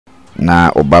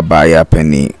na obaba ya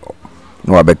penny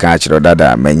no abeka achiro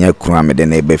dada menya kru me de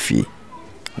na ebefi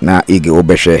na ige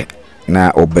obehwe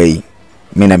na obey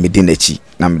me na medinechi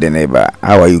na me de na eba.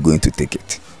 How are you going to take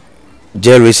it?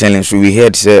 Jail recently, so we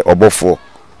heard say Obofour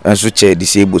and so chair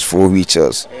disables for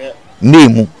wheelchairs.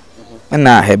 Name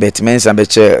na Herbert Mensah be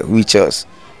chair wheelchairs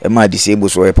e ma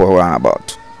disables for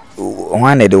about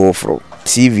one de ofro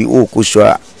TV o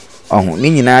kuswa ohun ni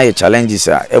nyina ye challenges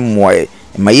a emmoe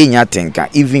ma ye nya tenka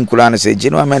even kula no say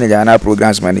general manager na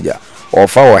programs manager or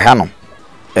fa wo ha no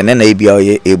ene na ebia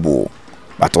ye able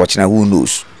but watching who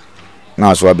knows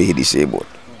now so be disabled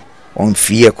on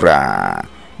fear kra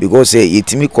because say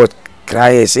itimi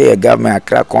cry say a government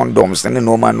crack condoms and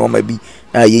normal be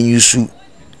ye use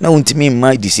na untimi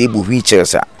my disabled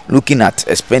wheelchairs looking at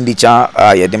expenditure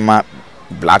yedema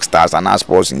Black Stars and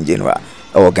sports in general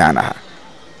or Ghana.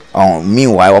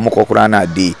 Meanwhile omokokura na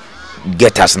dey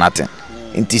get us nothing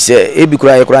inti say e bi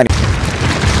kura ye kura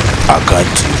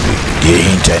the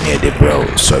internet the bro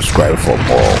subscribe for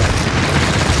more.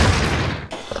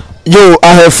 Yo,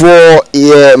 I have for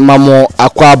mamo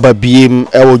akwa babiem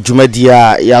ewo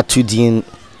dwumadia ya tudin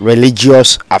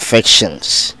religious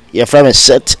affections. Your friend is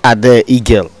set at the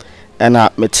eagle and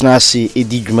metnasi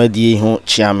edi dwumadie ho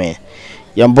chiame.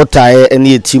 Yambotae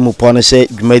ene team upon say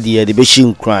dwumadie de be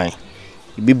shin kran.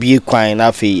 Bibie kwan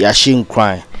na fe ya shin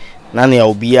kran. Na ne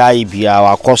obia ibia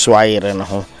wakoso ayere ne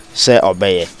ho se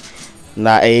obeye.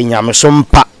 Na nyamsom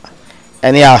pa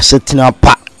ene asetina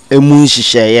pa emu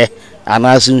nhihye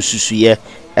anasin susuye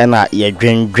ena ye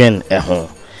dwendwen ho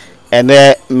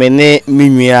ene mene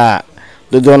minua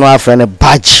dodo no afre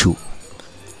badge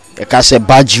e ka se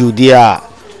badge dia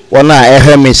wona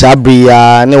eheme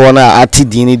sabria ne wona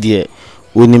atidini de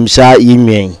onimsa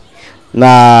yinwen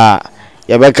na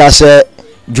ye be ka se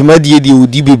dwumadie de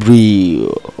odi bebre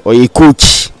oye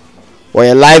coach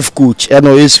oye life coach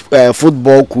eno is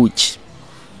football coach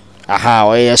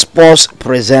oye sports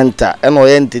presenter eno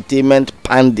entertainment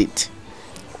pundit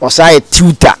osai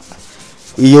tutor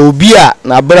yobia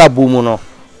na brabo mu no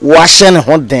wa hye ne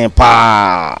ho den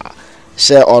pa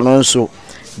se ono nso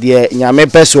de nyame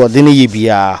pese ode ne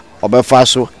yebia obefa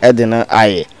so ede ne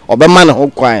aye obema ne ho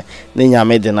kwan ne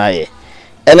nyame de na aye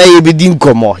ena yebedi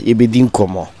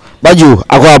nkomo bajo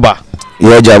akwaba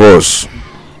ye jabos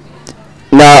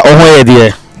na oho ye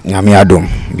de nyame adom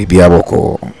bibia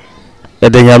boko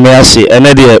ede nyame ase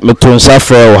ene de metonsa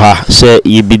frɛ wo ha se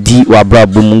yebedi wa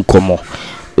brabo mu nkomo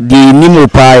the nimo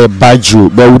pa bajo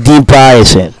but udin pa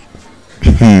esen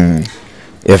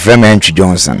your friend Antwi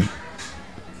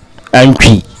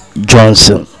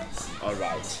Johnson all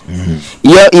right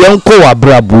yanko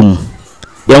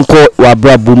wa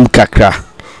brabum kakra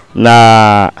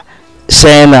na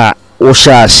sena wo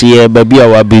sha ase baby a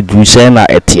wa bedru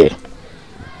sena etie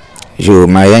yo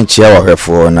ma yanchi a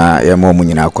wahwefo na yemo mu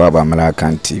nyina kwa ba mala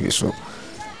kan TV so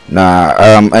na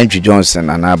Antwi Johnson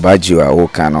na bajo a wo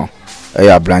kan no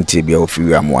eya branch bia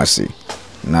ofi amoase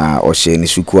na o she ni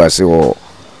suku ase wo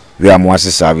wi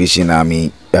amoase salvation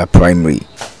army primary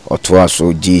oto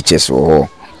aso GHS wo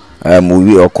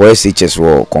wi okọ SHS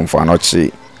wo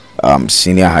Konfanochi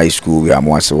senior high school wi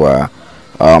amoase wa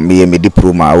me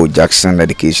diploma o Jackson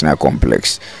Educational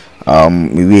Complex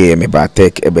we me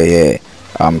batek ebe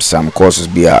some courses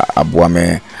bia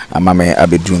aboame amame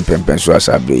abedru pempenso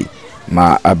asabre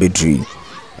ma abedru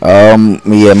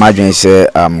me imagine say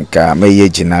ka me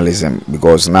journalism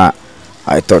because na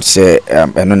I thought say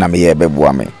eno na me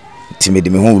beboa me timedi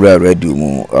me hu radio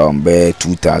mu be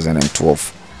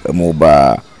 2012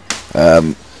 ba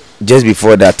just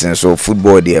before that and so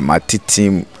football there my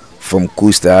team from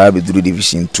Costa be through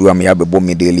division 2 am ya bebo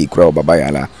me daily crowd baba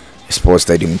yala sports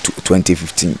stadium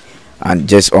 2015 and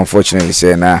just unfortunately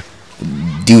say na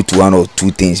due to one or two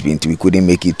things we couldn't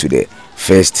make it to the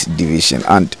first division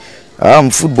and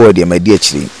football there my dear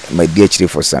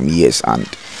for some years and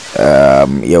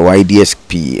your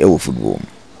YDSP football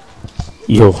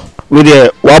yo we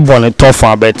there wa born tough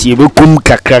but you be kum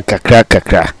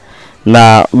kakra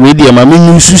na we there ma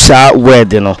menusu sa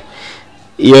word no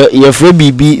ye free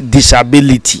bibi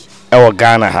disability e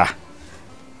Ghana ha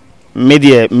me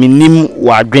there minim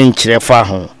wa dwen kire fa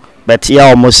ho but ya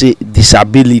almost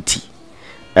disability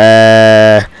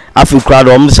Africa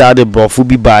do say the brofu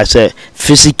bi ba say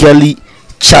physically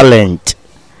challenged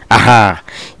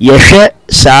ye hwe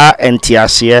sa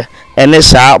entiase ene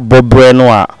sa bobre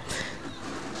no a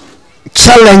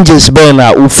challenges be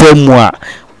na ufamu a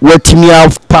watimi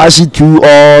have pass through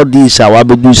all these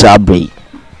awabedu sa break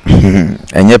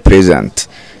enye present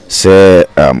say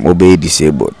obey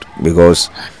disabled because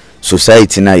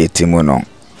society na yetimo no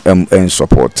and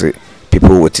support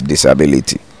people with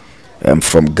disability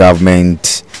from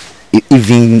government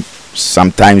even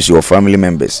sometimes your family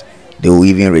members, they will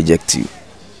even reject you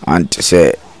and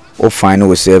say, "Oh, find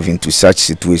yourself into such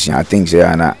situation." I think say,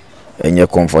 "Anna, and you're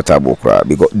comfortable,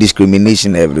 because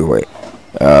discrimination everywhere."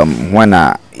 When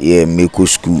I make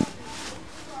school,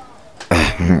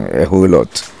 a whole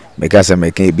lot because I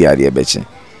make a be idea betting.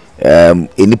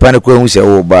 Any panic who say,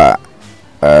 "Oh, ba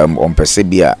on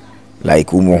Persebia like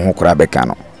Umo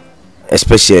Krabekano."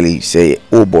 Especially say,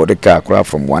 "Oh, board the car crowd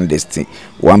from one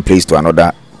place to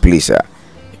another place."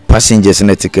 Passengers in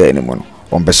the ticket anymore.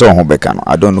 On person home bekano.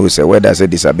 I don't know say whether there's a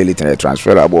disability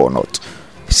transferable or not.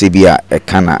 Sibia a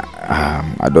kana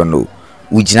I don't know.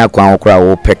 Which na kwa okra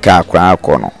peka kwa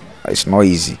kono. It's not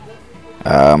easy.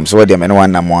 So them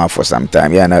anyone na more for some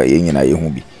time. Yeah na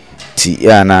yehubi. Ti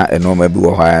yeah na no maybe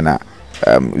na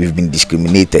we've been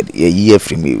discriminated. A year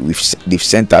from me they've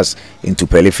sent us into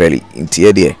periphery into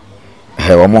here.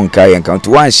 Among kai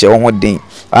encounter one share one thing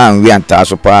and we anta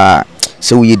so pa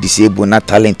so we disable na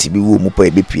talent be wo mu pa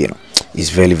ebepie no. It's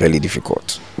very, very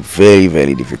difficult. Very,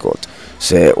 very difficult.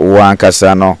 So one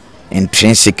kasano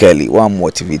intrinsically one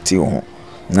motivate you.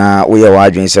 Now we are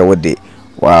waging say what they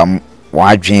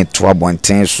waging to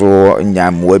abonten so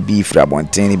nyam wabi fra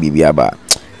abonten bibiaba.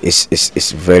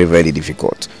 It's very, very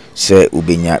difficult. Say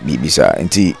ubenya bibisa.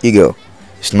 Nti eagle,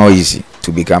 it's not easy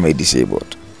to become a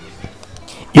disabled.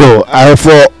 Yo, I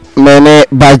for many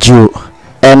baju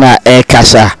ena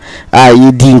kasa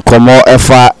yidi nkomo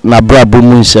efa na brabo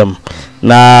munsem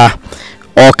na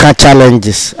all ka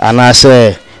challenges and I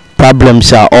say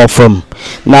problems are all from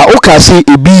na okase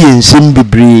ebi yensem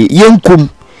bebre yenkon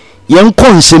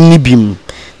nsem ni bim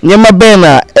nyema be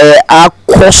na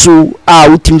akoso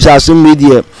utim asem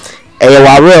media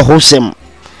ware hosem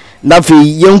na fe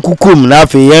yenkukum na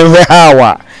fe yenhwe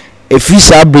hawa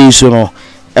efisa breso no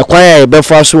ekwanya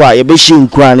ebefa so a yebeshi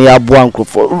nkura na yaboa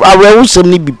nkrofo awewusem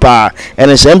ni bipa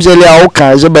ene semzeli a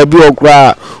oka ze ba bi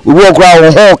okura obi okura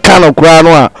wo ho ka no kura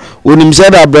no a onim se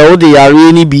da bra wo de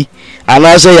yare ni bi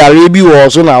ana se yare bi wo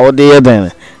so na wo de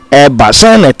yeden ba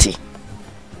sanity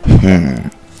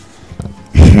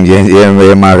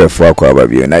ye ma refo akwa ba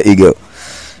bi na eagle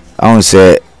I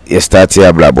say you start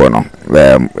here blabo no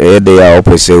they are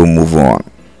opposite move on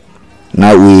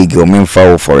now we go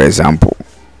Mensah for example.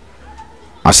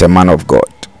 As a man of God,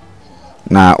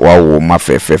 na wawo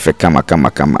mafefe kama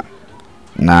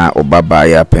na obaba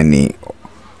ya penny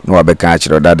no wabeka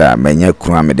achiro dada menye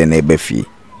kunu mede na ebefi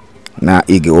na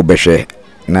ige obehwe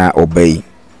na obey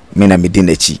me na mede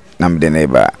nachi na mede na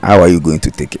eba. How are you going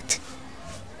to take it?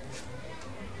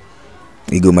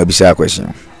 Ige mabisa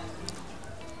question.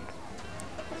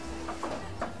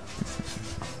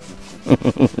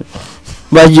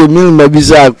 But you mean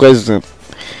mabisa question.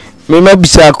 Me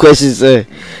mabisa questions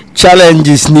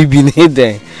challenges ni bi ni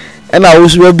den and I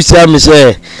was mabisa me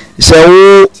say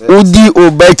udi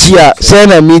obachi a say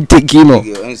na me take no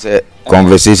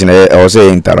conversation I was say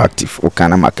interactive o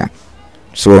kana maka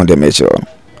so on the measure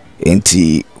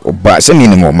enti oba say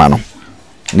minimum ma no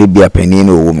ne bia pani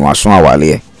no wo me waso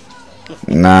awale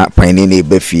na pani ne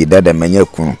be fi dada manya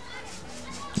kunu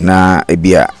na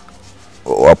ebia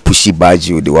o pushi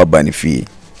baji o de wabani fi.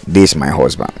 This is my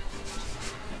husband.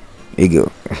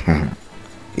 Ego.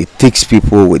 It takes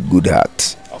people with good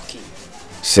heart. Okay.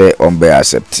 Say be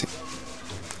accept.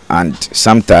 And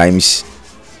sometimes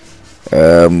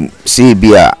see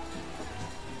bia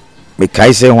me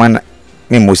kai say one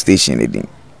me mo station edin.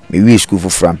 Me we school for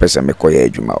from person me koye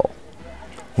adwuma o.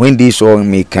 When they saw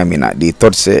me coming out, they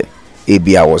thought say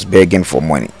maybe I was begging for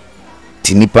money.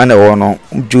 Tinipa na wono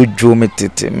jojo me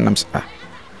tete.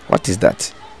 What is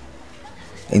that?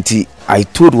 And I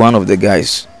told one of the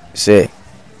guys, say,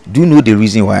 do you know the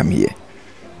reason why I'm here?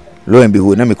 Lo and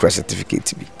behold, let me cross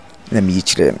certificate be. Let me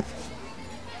each them.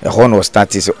 The horn was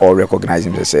started to all recognize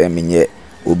him. They say, I mean, yeah,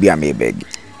 Obi I may beg.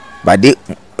 But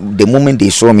the moment they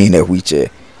saw me in a wheelchair,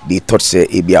 they thought say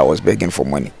maybe I was begging for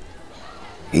money.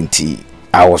 And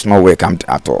I was not welcomed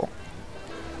at all.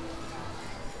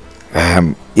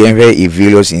 Very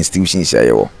various institutions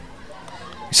say,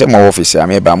 some office I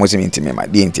may be my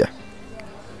dear.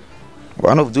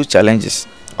 One of those challenges.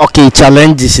 Okay,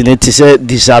 challenges in it is a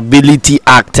disability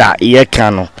actor. Ye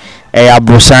cano a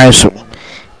abrosan so.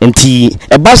 Nti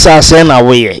e basa say na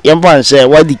way. Yemfa say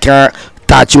what the can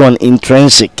touch on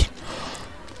intrinsic.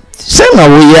 Say na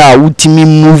way a ultimi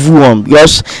move on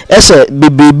because as a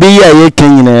baby ye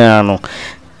kan nyina no.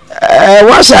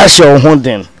 What's a show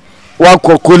honden?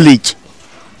 Wako college,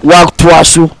 wako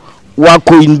twaso,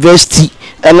 wako university,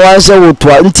 and once I would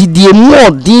twa nti die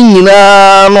more din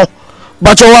nyina no.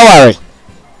 But you are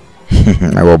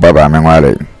I will baba me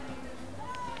wale.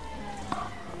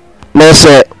 na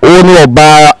say oni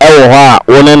oba ewo ho a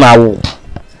woni na wo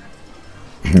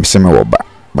se me wo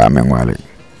ba me nwale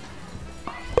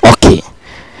okay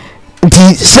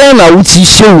di say na wuti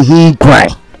show hu cry.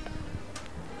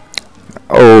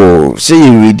 Oh, say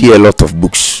you read a lot of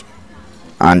books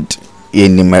and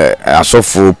in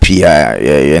asofo pia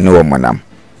you know manam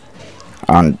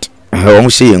and how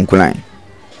say incline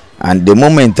and the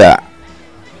moment that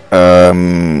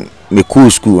me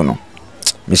school no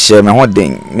me share me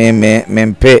hoden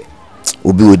me pay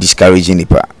obi will discouraging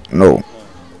nipa. No,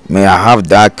 may I have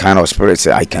that kind of spirit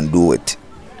say I can do it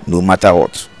no matter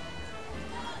what.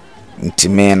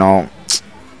 Intime no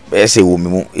say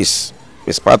woman is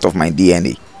part of my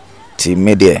DNA. Ti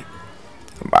me there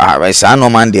I say no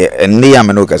man there and they am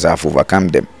no cause I've overcome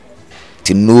them.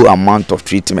 To no amount of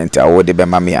treatment I would be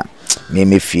mamia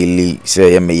me feel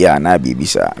say me ya na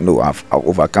bibisa. No, I've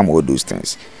overcome all those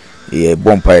things. Yeah,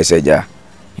 bompa say ja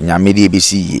nyame de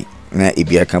bisi na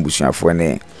ebia kan busuafo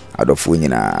ne adofo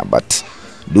nyina, but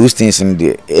those things in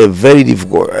the very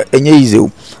difficult enye easy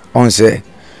on say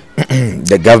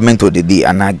the government of the day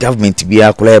and our government be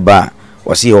akuleba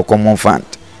or see your common fund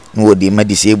no the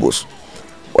disables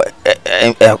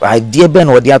idea ben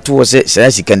what they to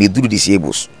say can they do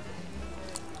disables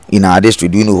in our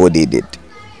district. Do you know what they did?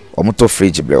 Omoto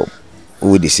fridge bro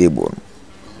who disabled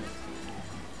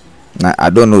na I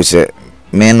don't know say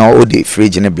me no the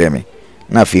fridge ne blame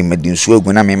na fi me din so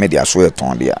agu na me dey aso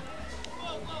eton dia.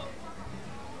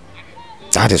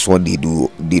 That is what they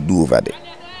do over there.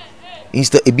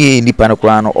 Instead e be nipa no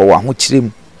kra no o ho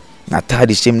kirem na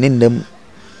tade shem ne ndam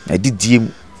na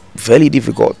didiem very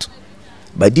difficult,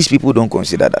 but these people don't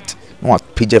consider that. No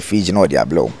page fridge no dia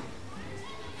blow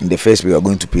in the first we are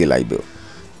going to pay like bill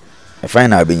a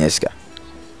final benyeska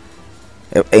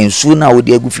and soon now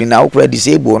they go free now credit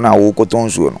disable now wo koton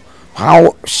so no.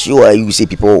 How sure are you say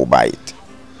people will buy it?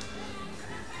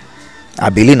 I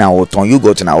believe now you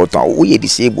go to now we are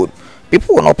disabled,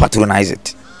 people will not patronize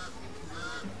it.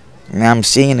 And I'm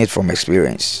saying it from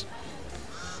experience.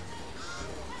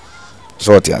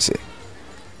 So what I say,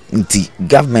 the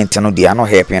government they are not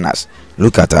helping us.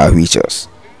 Look at our wheelchairs.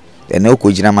 The no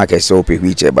kujina market so pay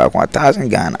wheelchair back 1,000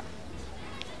 Ghana.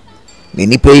 The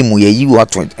ni pay mu ye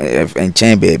what and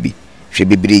chain baby. She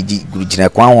be bridge gujina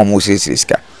kwa wa Moses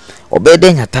riska.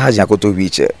 Obeden 1,000 akoto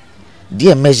wheelchair.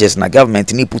 Dear measures na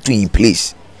government ni put in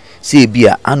place. Say be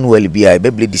a annually be a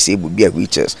baby disabled be a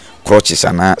wheelchairs, crutches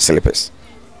and slippers.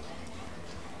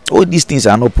 All these things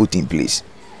are not put in place.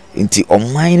 Into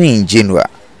on mining in general.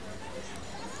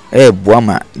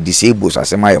 Buama disables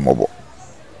as a my mobile.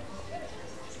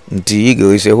 Into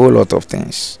ego is a whole lot of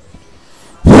things.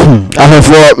 I have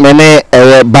for many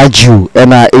baju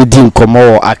and eating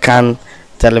komo akan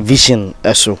television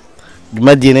eso.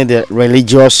 The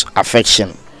religious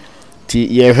affection. Ti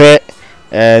ye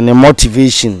the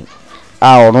motivation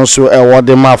also what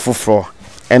the mafu for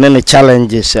and then the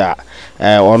challenges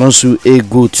also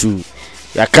go to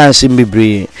ya can't see me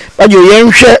bring. But you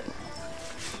young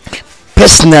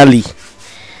personally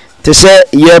to say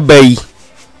ye bay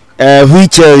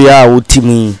wheelchair ya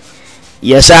ultimi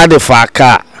yes I the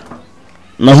faka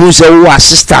na who say who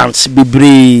assistants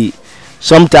be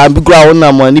sometimes because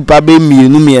na money pa be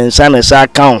mi ensa na sa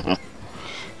account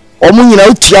omu nyina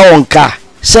utia wonka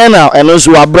say na eno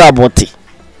so abra boti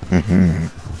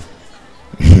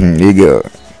Ego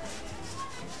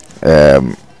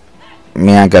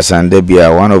me and Cassandra be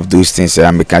one of those things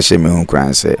I make a shame me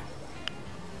cry say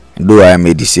though I am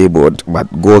a disabled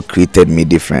but God created me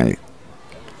differently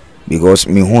because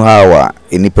me who how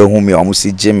any people who me almost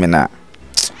see Jim na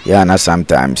yeah na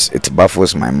sometimes it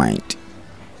baffles my mind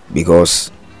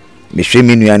because me shame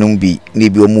me nuanum bi ni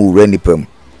bi omu wura nipam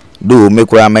do me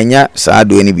kwa manya sa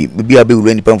do any bi abi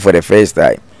wura nipam for the first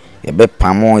time ye be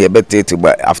pamo ye be tete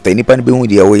but after nipa ni be hu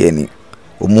dia wo ye ni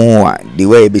omu a the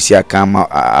way be si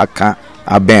aka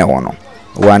aben ho no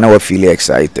wa na wa feel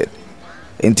excited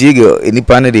entigo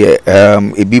nipa ne de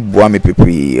e bi boa me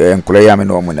pepe enkola ya me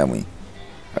no mo na mu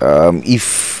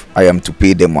if I am to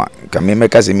pay them can me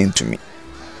make us mean to me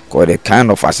because the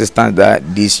kind of assistance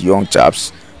that these young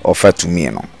chaps offer to me,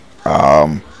 you know,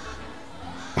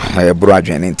 I brought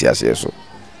you an interest so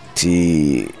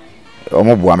ti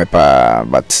Oboboani pa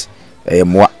but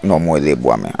moi no more they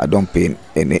boame. I don't pay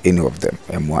any of them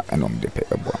moi and they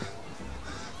pay boame.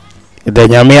 The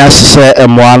nyame asese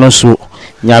moi no so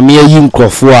nyame yi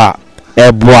nkrofo a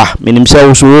eboa menim se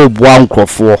wo so wo boa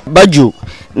nkrofo baju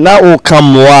na o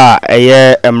kamwa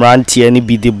eye emrantie ni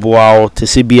bi de boa o te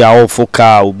se bi a o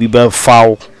foka obi be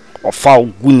faw o faw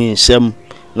guni nsem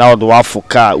na o do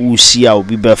afoka o si a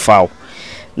obi be faw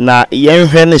na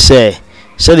yenhwe ne se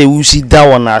say the wusi da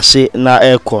wona se na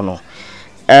eko no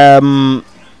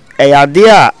eyade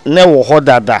a ne wo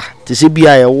hodada te se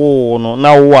bia ye wo no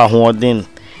na wo ahoden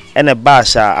ene ba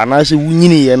sha anase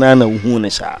wunyini ye na wu ne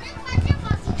sha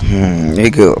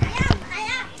Ego.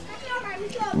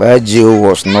 Bajo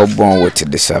was not born with a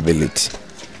disability.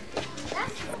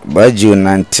 Bajo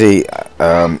nante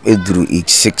edru age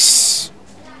 6.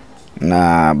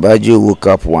 Na Bajo woke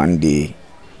up one day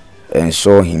and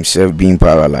saw himself being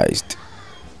paralyzed,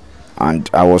 and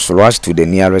I was rushed to the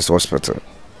nearest hospital.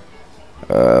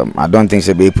 I don't think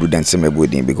it's be prudent to me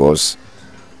because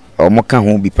omoka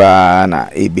hu bi pa na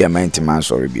ebi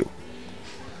maintenance or review,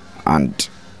 and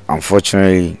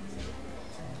unfortunately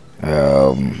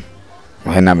when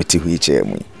I'm at wheelchair,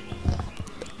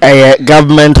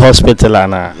 government hospital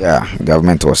ana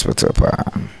government hospital pa.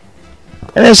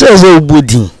 And it says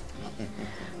Obodi.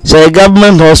 Say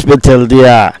government hospital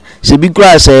there. Say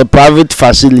because a private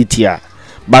facility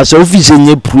but so office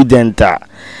any prudent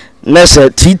let's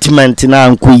treatment na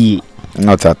nkuyi.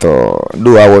 Not at all.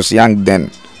 Though I was young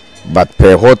then, but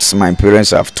per what my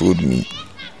parents have told me.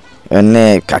 And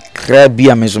kakra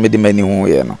bia me so me de mani hu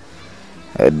ye no.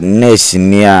 Nurse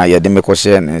near ya de me ko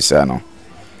share nsa no.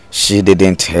 She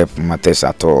didn't help matters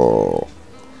at all,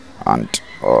 and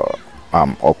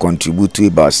or contribute to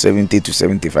about 70 to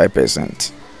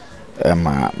 75%.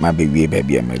 My baby a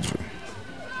medru.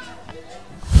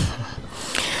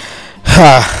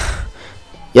 Ha.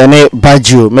 Yane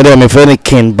Bajo, me friend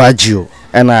Ken Bajo,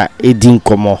 and edin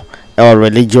komo or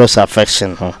religious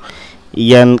affection ho.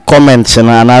 Yen comments and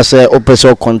I say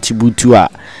opeso contribute to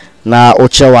na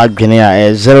ochewa adwene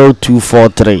a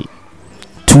 0243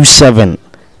 27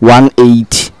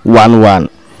 1811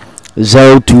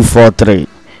 0243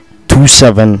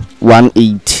 27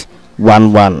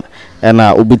 1811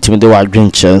 ena obitimi de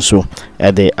wadwen chenso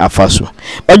e de afaso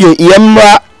ojo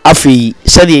yemra afi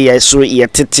sede yeso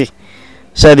yetete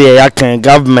sede yakan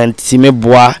government timi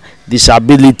boa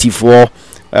disability for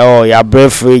ya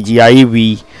beverage ya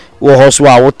iwi wo hoso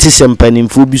a wo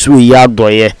tisempanimfo bi so ya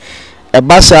doye e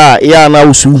basa ya na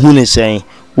usu hu ne sen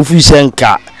wo fi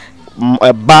senka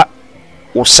ba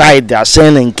o side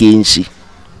asen nkensi.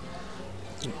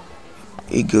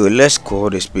 Ego, let's call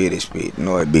the spade,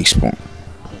 not a big spoon.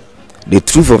 The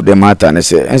truth of the matter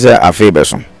is a favor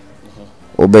son.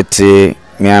 Obete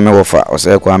me ame wofa o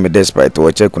say kwa me despite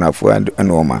o che kuna fu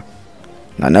enoma.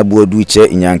 Na na bu odu che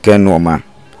inyanka enoma.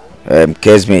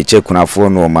 Kes me che kuna fu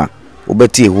enoma.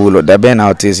 Obete hulo da be na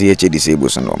otesi ye che disable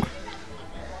son enoma.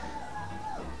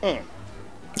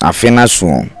 Afena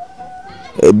so.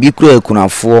 Bi kro kuna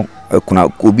fu kuna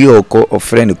obi oko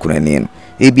ofrene kuna ni.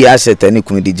 Ebi asset ani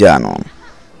kuna dija no.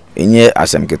 Enye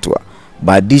asem ketua.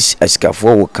 But this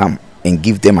askafo will come and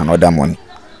give them another money.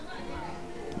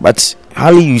 But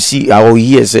how you see our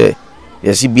here say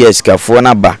yes be askafo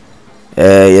na ba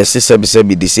yes se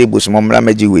disabled momra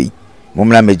meji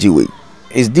way.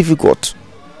 It's difficult.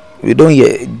 We don't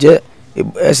hear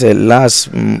as a last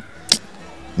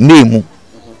name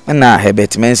na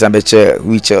Herbert Mensah beche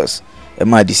wheelchairs e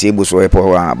ma disabled so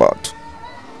about.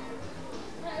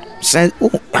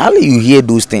 How you hear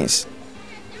those things?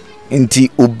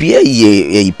 Inti obia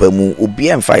ye ipamu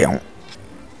obia mfa ye ho.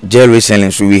 Jerry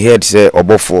selling so we heard say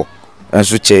Obofour and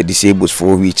so chair disabled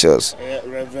for wheelchairs.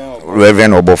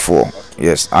 Reverend Obofour. Okay.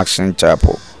 Yes, Action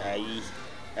Chapel.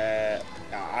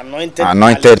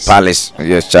 Anointed Palace.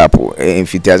 Yes, Chapel.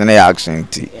 If it has any action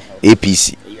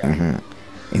APC.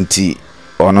 Inti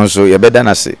ono so ye better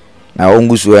na say na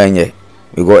ongusu enye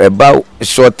because about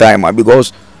short time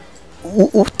because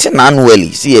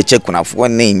annually see a check on for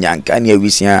name yanka near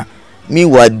wisia.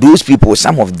 Meanwhile, those people,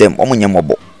 some of them,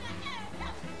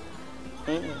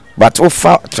 but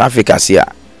offer traffic as here.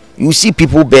 You see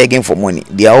people begging for money.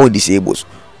 They are all disabled.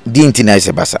 Didn't nice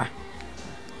basa.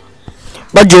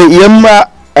 But you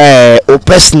o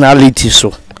personality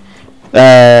so.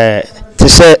 To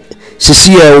say,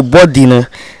 see a body no.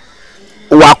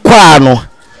 Wakwa no.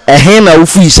 Na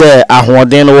ufi say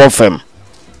ahoden wo fam.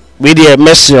 We dey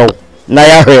message na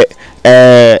ya hwe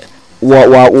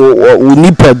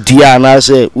unipa dia na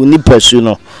say unipa su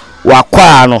no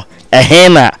wakwa no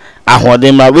na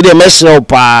ahoden ma we dey message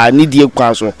pa ni die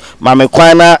kwa so ma me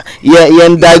kwan na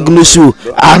ye diagnose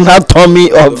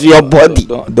anatomy of your body.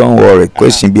 Don't worry,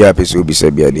 question be happy so be say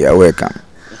be there welcome.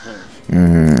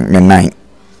 Me nine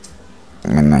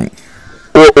yen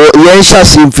sha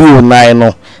simfi o nine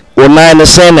no o nine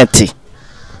senate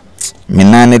me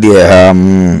nine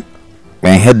dey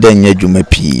when head then adwuma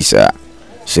pii sa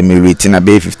so me rate na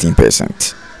be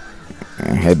 15%.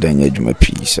 Head then adwuma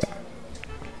pii sa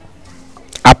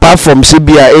apart from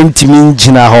Sibia entimi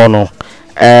ngina ho no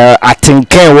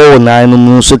atenken wo nan no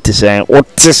mu so te sen wo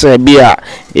te se bi a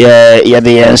ye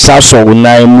de yensa so wo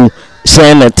nan mu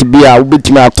sen na te bi a wo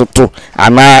betimi atoto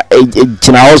ana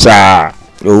gina ho sa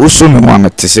wo so me mo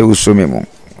amete se wo so me mo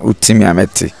utimi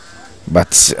amete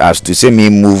but as to say me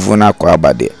move na kwa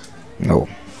abade no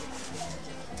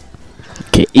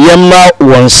okay yemma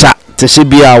wonsa te se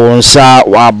bi a wonsa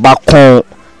wa bakon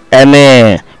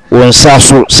ene wonsa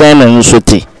so sen na nso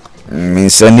te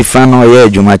Mensah nifa no ye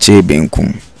adwuma che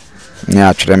benkum ni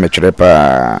atwere metwere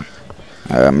pa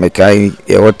mekai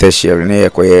e watershare ne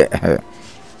yekoye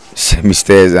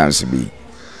semester exams bi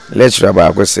lecturer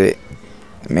ba ko se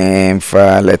me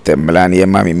fa let mlan ye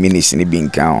ma me minis ni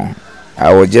binkan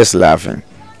I was just laughing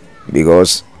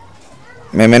because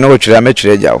me no twere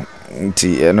metwere jaw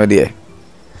nti eno de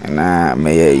na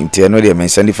me ye nti eno de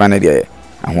Mensah nifa ne de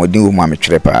ahodin wo ma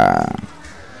metwere pa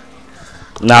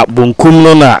na bunkum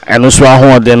no na eno so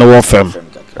ahode no wo fam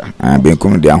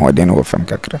benkum de ahode no wo fam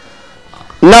kakra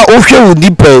na ohwe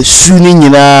wudi pa su ni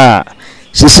nyina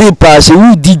sisi pa se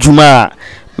wudi djuma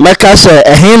meka se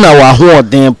ehin na wa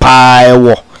ahode pa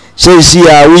ewo sisi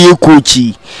a wo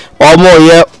coachi omo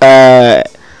ye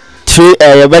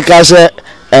meka se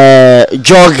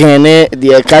jogging ne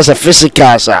de ka se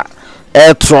physical sa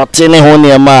trot ne ho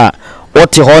ne ma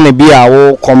what honey be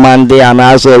our command and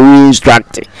as a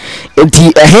instruct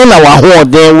enti ehin na wa ho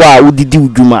den wa udidi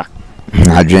uduma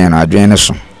adwen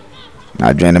so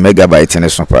adwen megabyte ne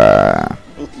so pa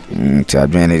nti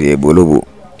adwen de bolobo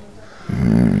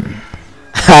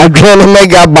adwen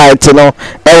megabyte no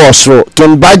e wo so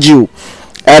tonbaju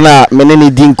ena menene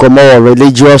din komo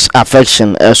religious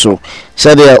affection eso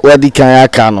said the wadi kan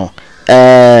aka no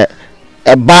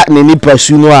ba ne ni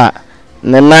pasu no a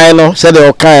ne nine no said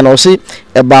the kind no see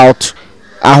about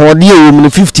ahode e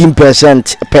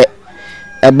 15% pe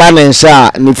eba ne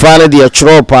nsa ni fa ne de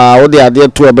chiro pa wo de ade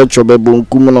to ebetwo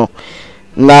bebonkum no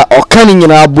na okan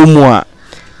nyina abomu a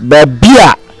ba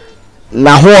bia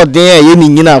na hoden ye ni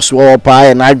nyina so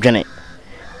pa na adwene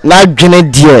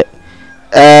die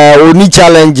oni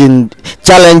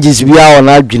challenges bia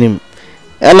na adwenem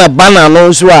ena bana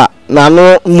no so a na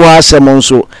no mu asem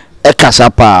nso e kasa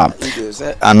pa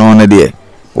ano ne de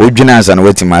odwina ansa na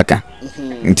watima aka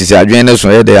nti se adwene ne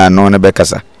so ye de ano ne be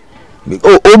kasa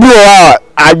obi o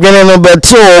adwene no be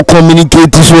o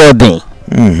communicate so den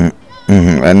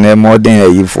ene modern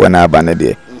ayifo na aba ne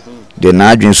de na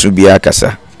adwen so bia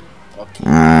kasa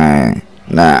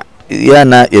na ya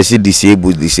na yesi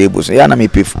disable so ya na me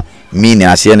pef mini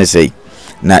ase ne sei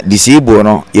na disable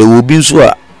no ye obi nso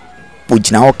a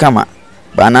ogina ho kama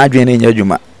ba na adwene nya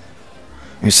adwuma.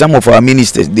 Some of our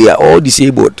ministers, they are all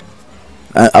disabled.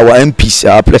 Our MPs,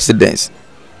 our presidents.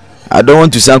 I don't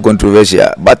want to sound controversial,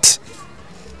 but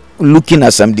looking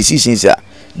at some decisions that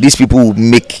these people will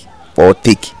make or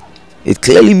take, it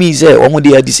clearly means that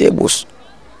they are disabled.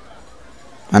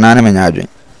 And I'm not the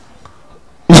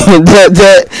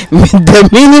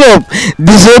meaning of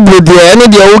disabled, any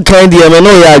the old kind, I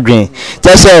know you agree.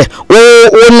 Just say, oh,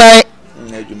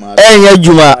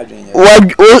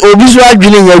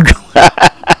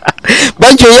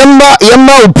 but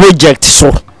yemma project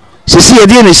so sisi ye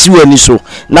dey na siwa ni so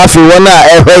na fe wona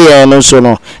ehwe no so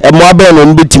no e mo abe no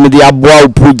mbetimi dey aboa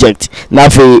project na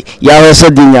fe ya hwese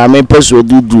di nyame peso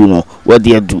dudu no we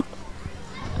dey adu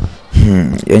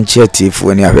yenche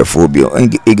tifu ni ahwefo bi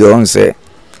ige on se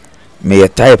me ye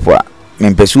type a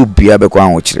me peso bia be kwa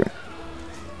anwochire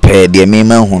pe de me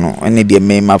ma hu no ene de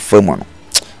me ma famu no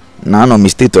na no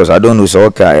mistakes I don't know so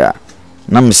okay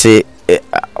na me say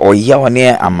oya woni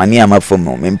amani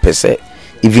amafom me mpese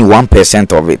even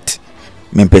 1% of it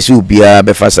me mpese ubia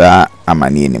be fasa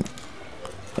amani nim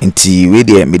nti we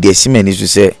de me de simani so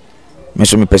say me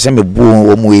so me pese me bu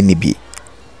wo mu eni bi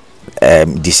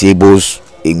disables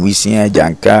enwisia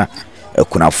janka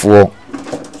akunafo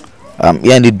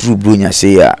ya ne dru nya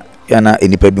say ya na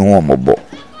enipa bi ho mobo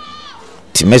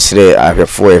ti mesre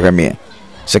ahwefo ehweme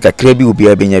se kakra bi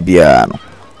ubia benya bia no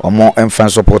omo emfa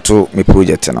support me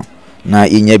project no na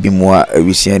inya bi mu a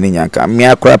awisia ni nyanka me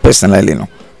akora personally no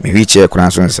me wiche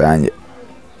akora so nsanye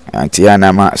anti ya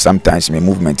na ma sometimes me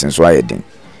movement nso ayedin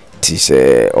ti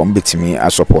se ombetimi a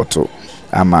support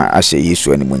ama ahye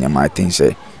Yesu ani munyama tin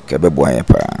se ke bebo aye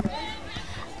pa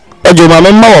ojo ma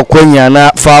me ma wakwanya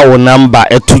na fa wo number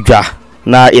etudwa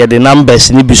na ye de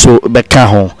numbers ni bi so beka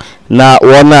ho na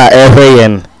wona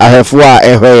ehweyen ahefo a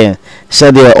ehweyen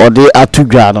said the ode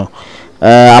atudwa no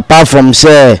apart from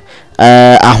say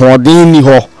ahoden ni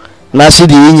ho na se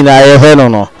de nyina ehwe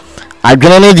no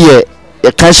adwene ne de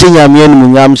e ka hye nyame anu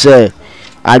nyam se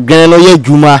adwene no ye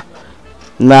dwuma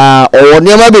na owo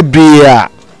ne ma bebre a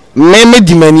me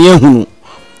di mani ehunu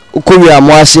ukowi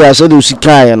amoase a so de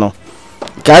usikae no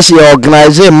ka se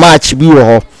organize a match bi wo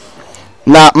ho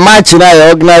na match na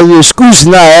organize schools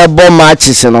na ebo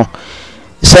matches no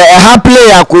se a ha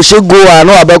player ko se go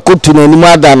no abekotu na nimu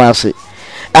adanase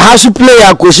a ha su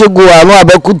player ko se go no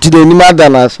abekotu na nimu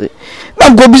adanase na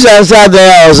go bisa say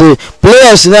adan say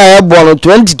players na ebo no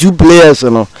 22 players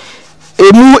no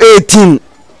emu 18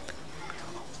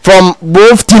 from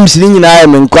both teams ni nyina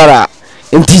am nkwara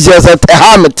enti just at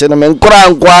hamit na nkwara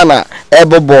nkwa na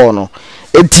ebo no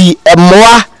enti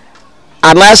emoa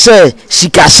anase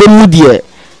sikasemu de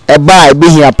eba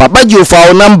ebehia papa ji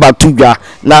ofa number 2 dwa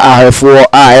na ahefo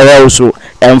a ewe so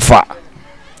emfa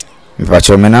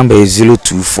mpacho me number is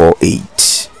 0248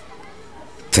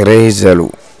 30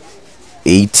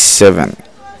 87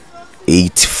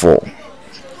 84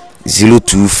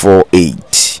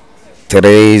 0248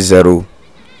 30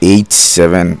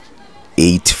 87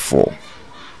 84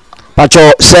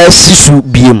 pacho se sisu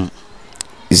biem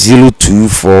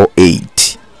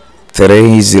 0248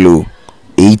 30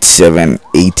 87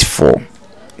 84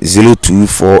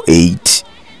 0248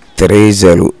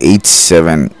 30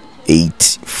 87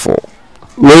 84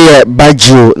 we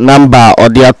bajo number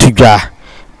odi atudwa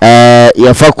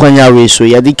ya fa kwanya we so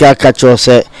ya dika kacho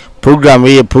se program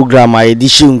we program a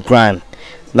edition kran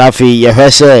na fi ya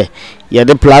hwese ya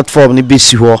de platform ni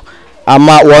besi ho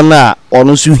ama wona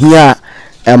onu su hia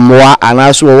emwa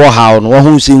anaso wo ha no wo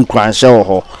hu sin kran hye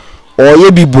ho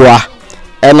oye bibua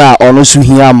ena onu su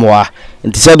hia moa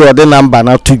nti se de ode number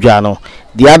na tudwa no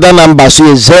the other number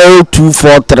so is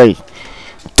 0243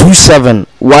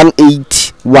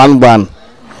 271811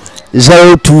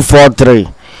 0243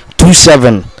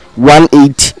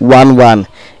 271811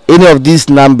 any of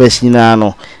these numbers nyina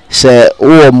no se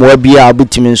wo mo bia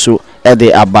obetimi so e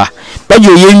de aba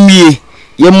bajo yenwie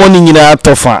ye moni nyina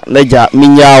tofa naja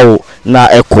minyawo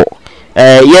na eko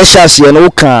ye hyase no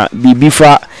ka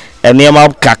bibifa enema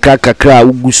kakra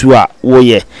ugusu a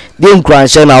woye de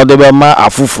nkranhye na ode be ma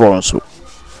afufro nso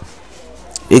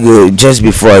just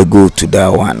before I go to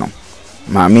that one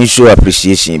my show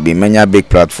appreciation be many big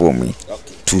platform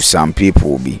to some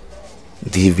people be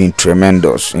they've been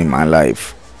tremendous in my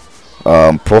life.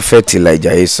 Prophet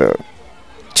Elijah is a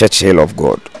Church Hill of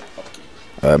God.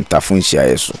 Tafunshia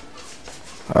yeso.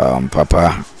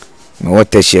 Papa me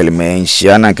what shell me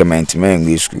shiana comment me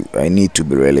in school. I need to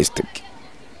be realistic.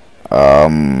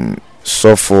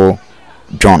 So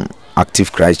John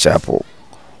Active Christ Chapel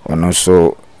and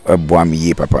also Oboboani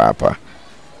ye papa.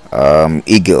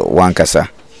 Eagle Wankasa.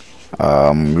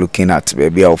 Looking at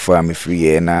baby how far me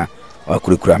free na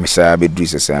Akurikura Mensah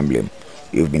Bedris Assembly.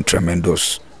 You've been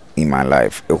tremendous in my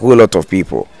life. A whole lot of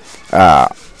people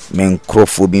men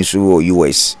crofobin so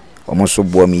US almost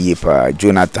Oboboani ye pa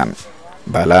Jonathan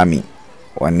Balami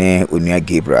one Onua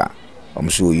Gabriel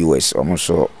almost US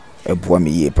almost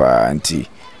Oboboani ye pa anti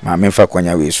ma memfa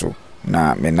kwanya we so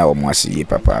na me na omwase ye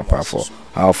papa for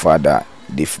how father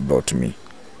they've brought me.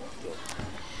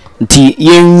 Nti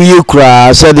yenwie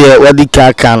kura se de wadi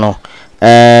kaka no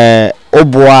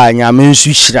oboa nyame nsu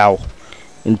hyirawo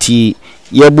nti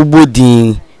ye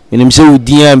bobodin menim se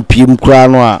udin ampiem kura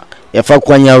no a ye fa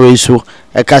kwanya we so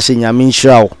e ka se nyame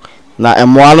hyirawo na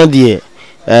emoa no de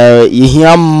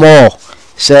yehia mo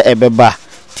se ebeba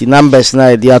ti numbers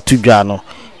na de atudwa no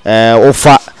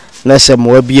ofa na se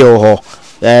mo bie ho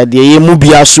de ye mu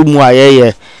bia so mu a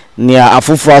ye ne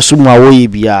afofo aso mu a wo ye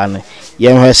bia ne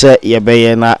yenhwese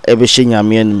yebeye na ebehye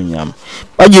nyame anum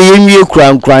baje yenwie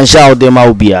kuransha ode ma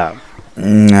obia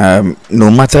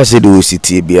no matter say the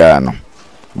city bia no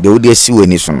de odi si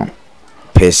wani so no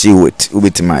pursue it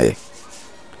ubetimaye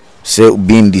say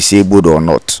being disabled or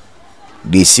not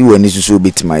they see wani so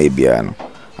ubetimaye bia no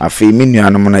afi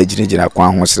minuanom na ejinejina kwa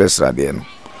ho sresra de no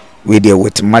we there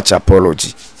with much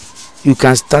apology you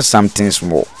can start something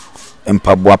small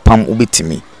empabwa pam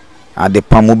ubetimi ade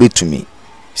pam ubetumi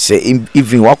say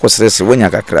even wakosrese wonya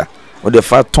kakra o de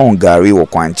fa ton gari wo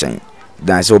kwanchan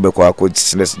dan say obekwa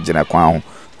akosrese jina kwa ho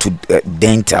to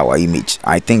dent our image.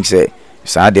 I think say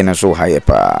saade na so high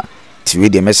pa ti we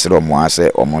de mesro mo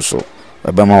ase omoso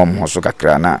ebema omo so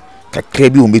kakra na kakra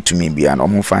bi ombetumi bia na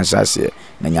omo fansa ase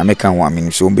na nyame kan ho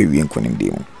amini so ombe wie nkonim de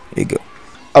mu ego.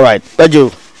 All right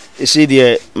bajo isi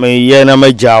de me ye na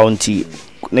maja onti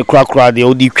ne krakra de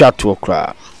odi twato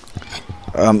kra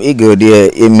ego de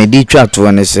emedi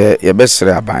twato ne se ye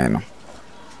besre aban no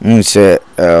nse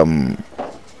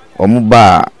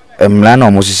omuba emla na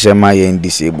omusise ma ye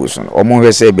disable so omo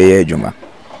hwese be ye adwuma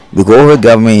because all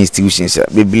government institutions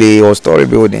bibli or story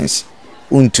buildings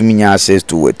untumi nya access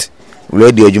to it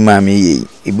radio adwuma me ye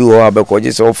ibi wo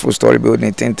abekoje se of story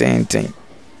building ten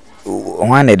o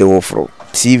han de wo fro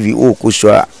tv o ko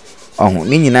so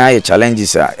ni nyina ye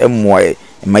challenges a emmoe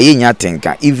ma ye nya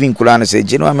tenka even kula no say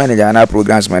general manager na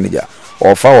programs manager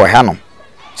ofa wo ha no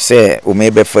say o me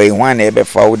be fa hwan na e be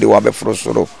fa wo de wa be foro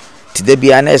soro ti da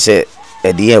bia na say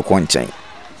e de ye konchen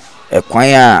e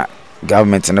kwan a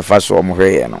government ne fa so mo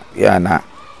hwe ye no ya na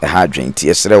e ha dwen ti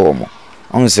esre wo mo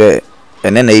on say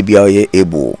ene na e bia ye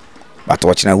able but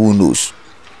watching who knows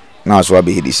now so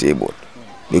be disabled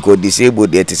because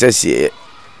disabled it is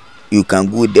you can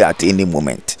go there at any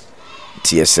moment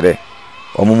tiesre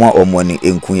omoma omoni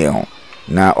enkuye ho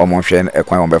na omonhwe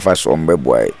ekwan ombefa so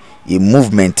ombeboy e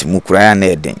movement mukura na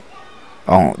eden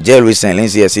jail recently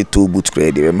say two boot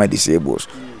credit they were disabled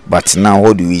but now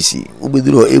what do we see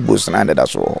ubeduro able standard that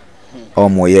so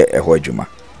omoye eho adwuma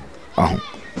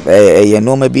ye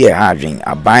no ma bi e ha adwen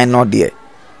aban no there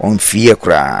on fear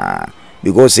kra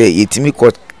because say yetimi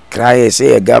ko cry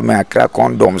say a government crack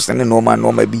condoms and no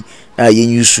ma bi yen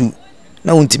yusu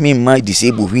na untimi ma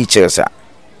disable wheelchairs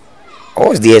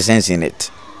what's the essence in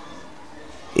it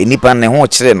enipa ne ho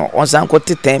kire no on san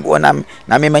kote 10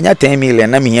 na me manya 10 million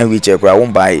na me hia wheelchair kra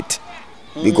won buy it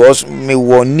because me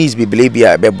won needs be believe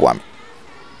ya beboam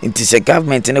inti se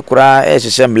government ne kra e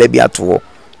hye mle bi ato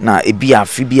na e bi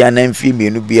afi bia na mfi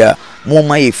mienu bia mo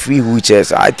ma ye free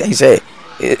wheelchairs I think say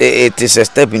it is a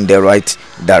step in the right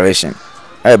direction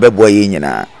beboy ye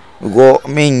nyina go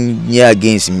me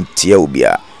against mtia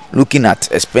obia looking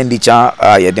at expenditure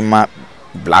yedema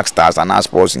black stars and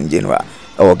sports in general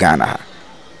Ghana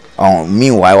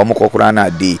meanwhile omokokura na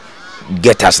dey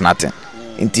get us nothing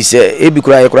inti say ebi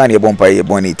kura na ebompa ye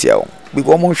bonitia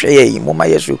because mo hwe ye mo ma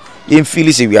yeso ye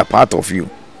feel say we are part of you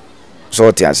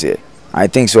so tiase I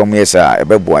think so me say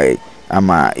beboy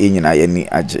ama ye nyina ye ni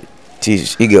age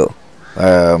T3ARS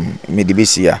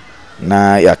medibisia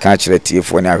na ya ka kire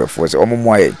tiefo ne ahwefo se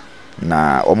omomoye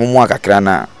na omomo akakra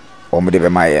na omode be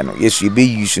maye no yesu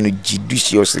be use no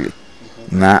judiciously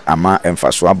na ama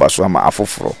emfaso abaso ama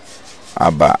afoforo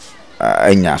aba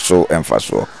anya so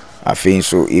emfaso afin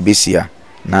so ebesia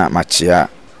na machia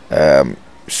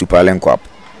super link up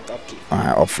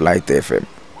of Light FM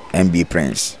MB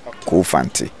Prince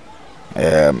co-fanti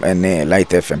ene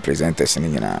Light FM presenters ni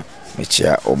nyina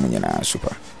mechia omunyina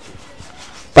super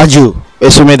Paju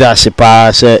esumeda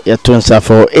sipa se yatunsa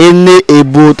for any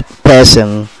able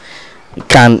person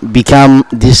can become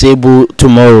disabled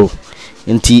tomorrow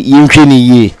nti yinhweni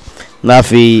ye na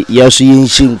fe yeso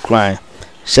yinshin kran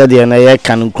sede na ye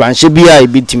kan kran hye bia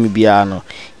ebitimi bia no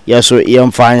yeso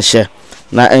yemfa nhye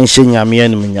na enhye nyame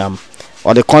anum nyam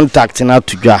or the contact na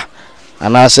tudwa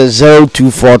ana se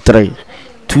 0243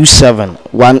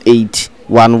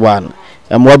 271811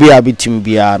 emwa bia ebitimi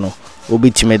bia no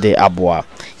obitimi de aboa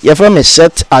ye from a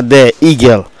set at the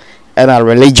eagle and a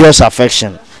religious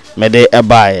affection me de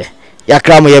ebaye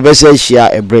yakra mo ye be se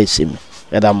hia embrace me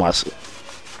edamase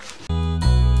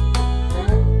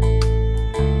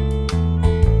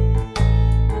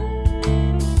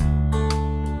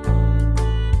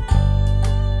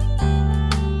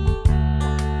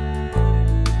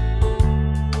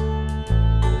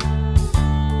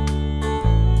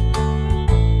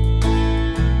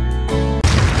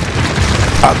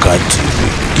I got TV,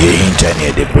 the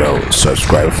internet, bro.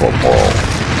 Subscribe for more.